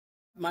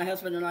My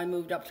husband and I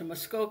moved up to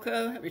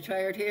Muskoka,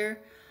 retired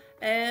here,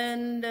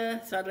 and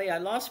sadly I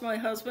lost my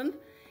husband.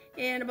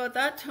 And about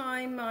that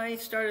time I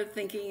started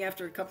thinking,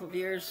 after a couple of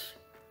years,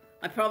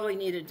 I probably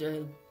needed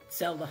to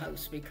sell the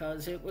house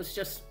because it was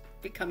just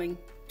becoming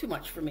too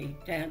much for me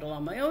to handle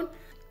on my own.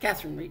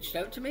 Catharine reached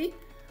out to me,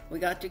 we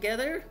got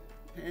together,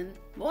 and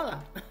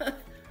voila.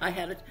 I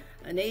had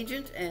an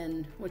agent,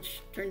 and which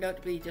turned out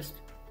to be just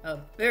a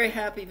very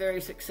happy, very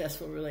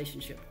successful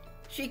relationship.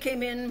 She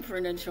came in for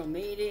an initial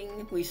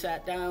meeting, we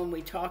sat down,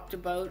 we talked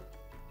about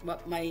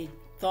what my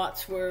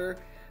thoughts were,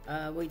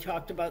 we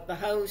talked about the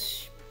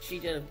house. She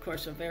did, of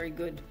course, a very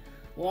good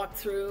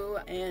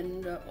walkthrough,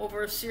 and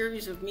over a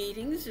series of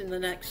meetings in the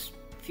next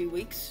few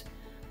weeks,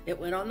 it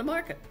went on the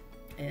market,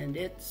 and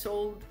it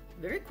sold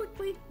very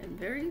quickly and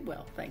very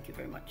well. Thank you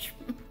very much.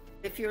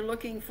 If you're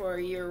looking for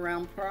a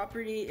year-round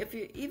property,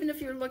 even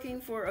if you're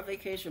looking for a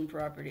vacation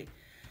property,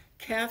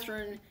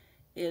 Catharine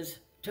is,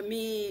 to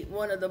me,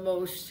 one of the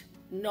most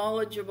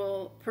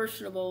knowledgeable,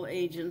 personable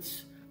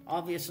agents.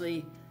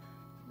 Obviously,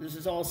 this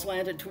is all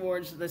slanted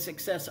towards the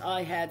success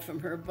I had from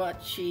her,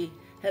 but she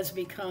has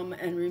become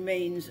and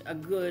remains a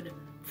good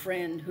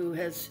friend who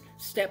has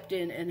stepped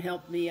in and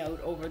helped me out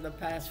over the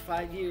past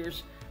 5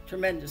 years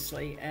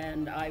tremendously,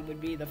 and I would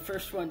be the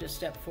first one to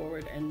step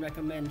forward and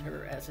recommend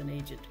her as an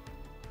agent.